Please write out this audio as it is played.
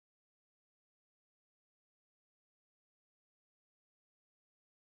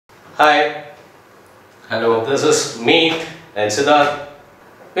Hi. Hello. This is me and Siddharth.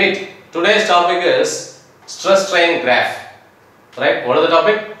 Wait, today's topic is stress strain graph. Right? What is the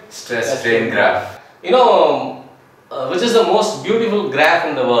topic? Stress strain graph. You know, which is the most beautiful graph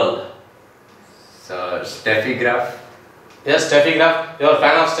in the world? So, Steffi graph? Yes, Steffi graph. You are a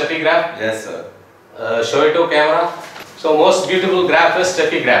fan of Steffi graph? Yes, sir. Show it to camera. So, most beautiful graph is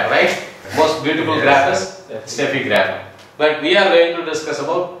Steffi graph, right? Most beautiful Yes, graph is Steffi graph. But we are going to discuss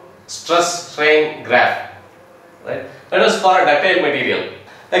about stress strain graph. Right? That is for a ductile material.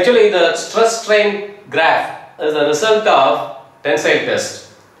 Actually, the stress strain graph is the result of tensile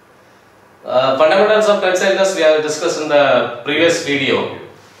test. Fundamentals of tensile test we have discussed in the previous video,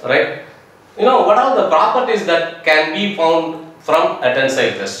 right? You know, what are the properties that can be found from a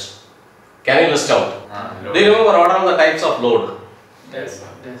tensile test? Can you list out? Do you remember what are the types of load? Yes.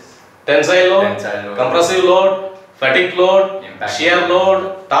 Tensile load, Tensile load, compressive load, fatigue load, impact shear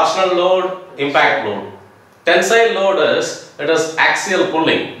load, torsional load, impact load. Tensile load is, it is axial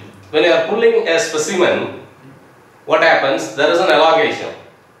pulling. When you are pulling a specimen, what happens? There is an elongation.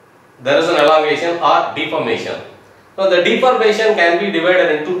 There is an elongation or deformation. So the deformation can be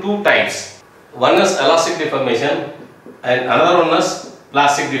divided into two types. One is elastic deformation and another one is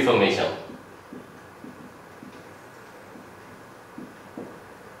plastic deformation.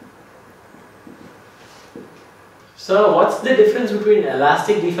 So, what's the difference between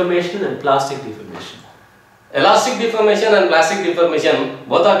elastic deformation and plastic deformation? Elastic deformation and plastic deformation,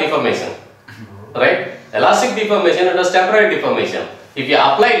 both are deformation, right? Elastic deformation, it is temporary deformation. If you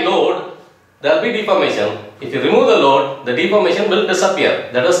apply load, there will be deformation. If you remove the load, the deformation will disappear.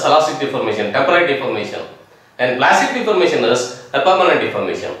 That is elastic deformation, temporary deformation. And plastic deformation is a permanent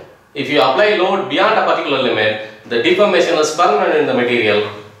deformation. If you apply load beyond a particular limit, the deformation is permanent in the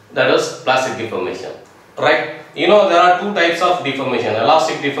material. That is plastic deformation, right? You know, there are two types of deformation,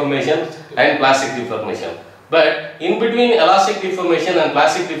 elastic deformation and plastic deformation. But in between elastic deformation and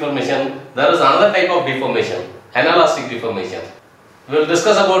plastic deformation, there is another type of deformation, anelastic deformation. We will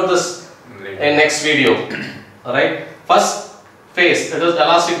discuss about this in next video. Alright, first phase, it is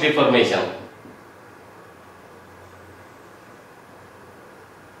elastic deformation.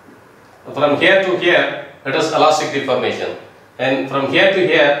 From here to here, it is elastic deformation, and from here to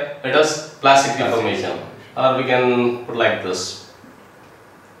here, it is plastic deformation. Or we can put like this: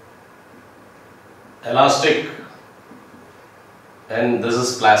 elastic, and this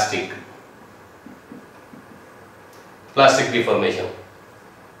is plastic. Plastic deformation.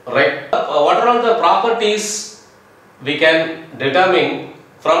 Right? What are all the properties we can determine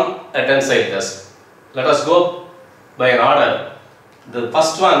from a tensile test? Let us go by an order. The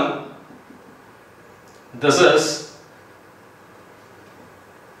first one, this is,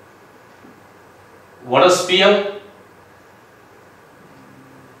 what is PL?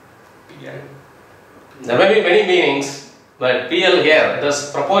 There may be many meanings, but PL here, it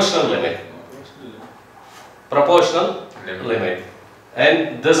is proportional limit. Proportional limit.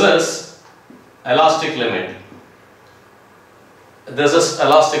 And this is elastic limit. This is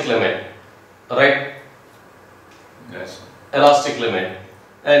elastic limit, right? Yes. Elastic limit.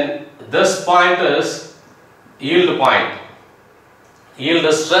 And this point is yield point.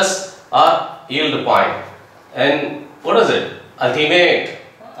 Yield stress or yield point. And what is it? Ultimate.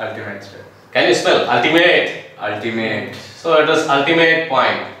 Ultimate stress. Can you spell ultimate? Ultimate. So it is ultimate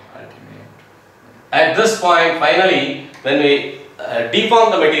point. Ultimate. At this point, finally, when we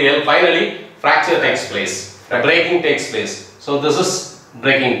deform the material, finally fracture takes place, breaking takes place. So this is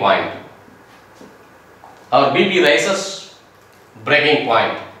breaking point. Our BP rises, breaking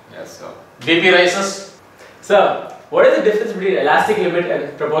point. Yes, sir. BP rises. So, what is the difference between elastic limit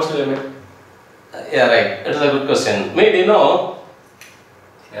and proportional limit? Yeah, right. It is a good question. May you know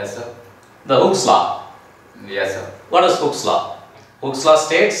Yes, sir. the Hooke's law? Yes, sir. What is Hooke's law? Hooke's law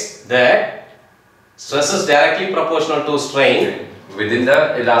states that stress is directly proportional to strain. Within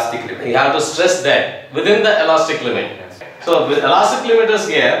the elastic limit. You have to stress that within the elastic limit. Yes. So, with elastic limit is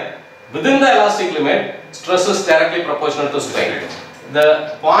here. Within the elastic limit, stress is directly proportional to strain.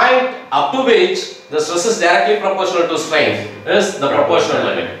 The point up to which the stress is directly proportional to strain is the proportional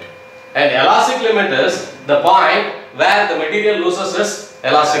limit. And elastic limit is the point where the material loses its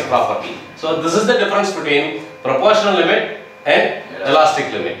elastic property. So, this is the difference between proportional limit and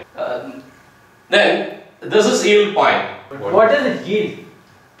elastic limit. Then, this is yield point. What does it yield?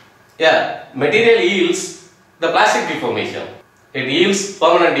 Yeah, material yields the plastic deformation. It yields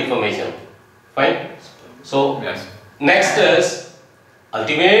permanent deformation. Fine. So, Yes. next is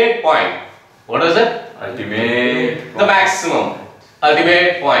ultimate point. What is it? Ultimate. The maximum.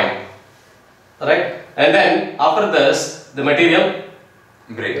 Ultimate point. Right? And then after this, the material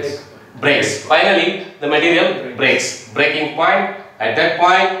Breaks. Breaks. Finally, the material breaks. Breaking point. At that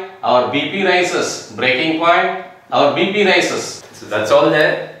point, our BP rises. Breaking point, our BP rises. So that's all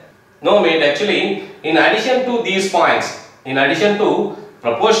there. No, mate, actually, in addition to these points, in addition to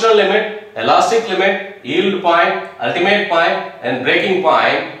proportional limit, elastic limit, yield point, ultimate point and breaking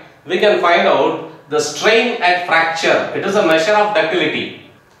point, we can find out the strain at fracture. It is a measure of ductility,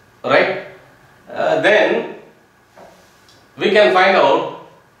 right? Then we can find out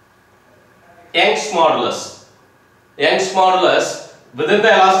Young's modulus. Young's modulus within the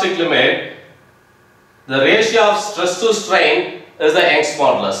elastic limit, the ratio of stress to strain is the Young's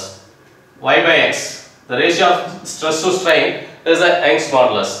modulus. Y by X. The ratio of stress to strain is the Young's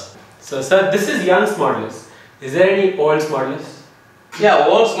modulus. So, sir, this is Young's modulus. Is there any Ohm's modulus? Yeah,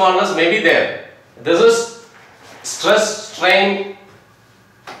 Ohm's modulus may be there. This is stress strain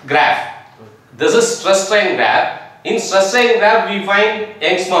graph. This is stress strain graph. In stress strain graph, we find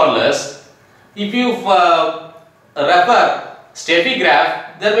Young's modulus. If you refer Steffi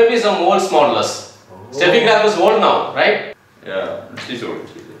graph, there may be some Ohm's modulus. Steffi graph is old now, right? Yeah, she's old.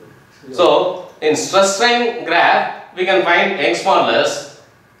 So, in stress strain graph, we can find Young's modulus.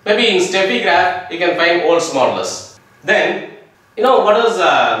 Maybe in Steffi graph, you can find Ohm's modulus. Then, you know what is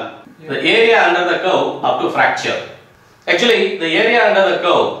the area under the curve up to fracture? Actually, the area under the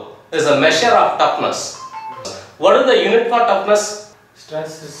curve is a measure of toughness. What is the unit for toughness?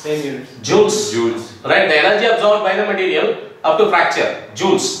 Stress is same unit. Joules. Joules. Right, the energy absorbed by the material up to fracture.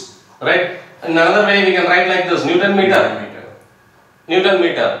 Joules. Right. In another way, we can write like this: Newton meter. Newton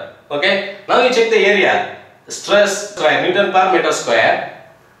meter. Okay. Now you check the area. Stress square, Newton per meter square.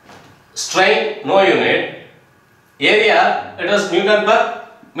 Strain, no unit. Area, it is Newton per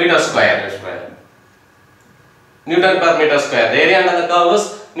meter square. Newton per meter square. The area under the curve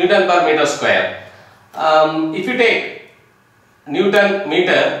is Newton per meter square. If you take Newton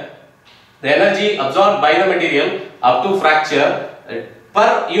meter, the energy absorbed by the material up to fracture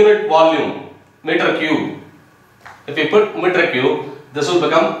per unit volume, meter cube. If you put meter cube, this will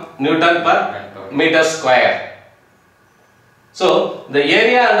become Newton per meter square. So, the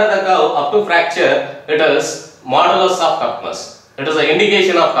area under the curve up to fracture, it is modulus of toughness. It is an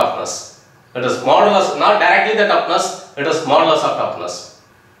indication of toughness. It is modulus, not directly the toughness, it is modulus of toughness.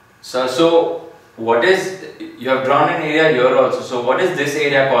 So what is, you have drawn an area here also, so what is this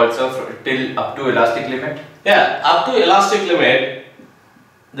area called, sir, till up to elastic limit? Yeah, up to elastic limit,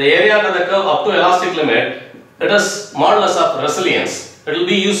 the area under the curve up to elastic limit, it is modulus of resilience. It will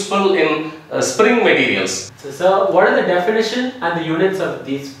be useful in spring materials. So, sir, what are the definition and the units of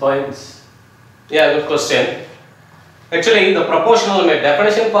these points? Yeah, good question. Actually, the proportional limit,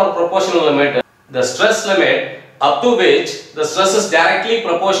 definition for proportional limit, the stress limit up to which the stress is directly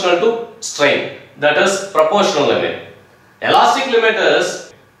proportional to strain. That is proportional limit. Elastic limit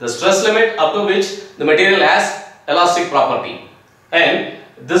is the stress limit up to which the material has elastic property. And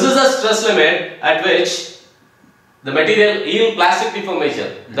this is the stress limit at which the material yield plastic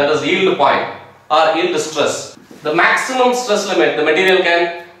deformation, that is yield point or yield stress. The maximum stress limit the material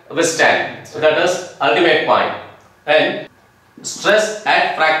can withstand, that is ultimate point. And stress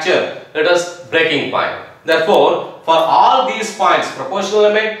at fracture, it is breaking point. Therefore, for all these points, proportional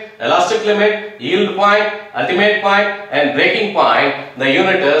limit, elastic limit, yield point, ultimate point and breaking point, the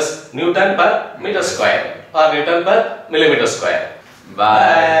unit is Newton per meter square or Newton per millimeter square.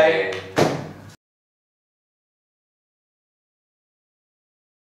 Bye.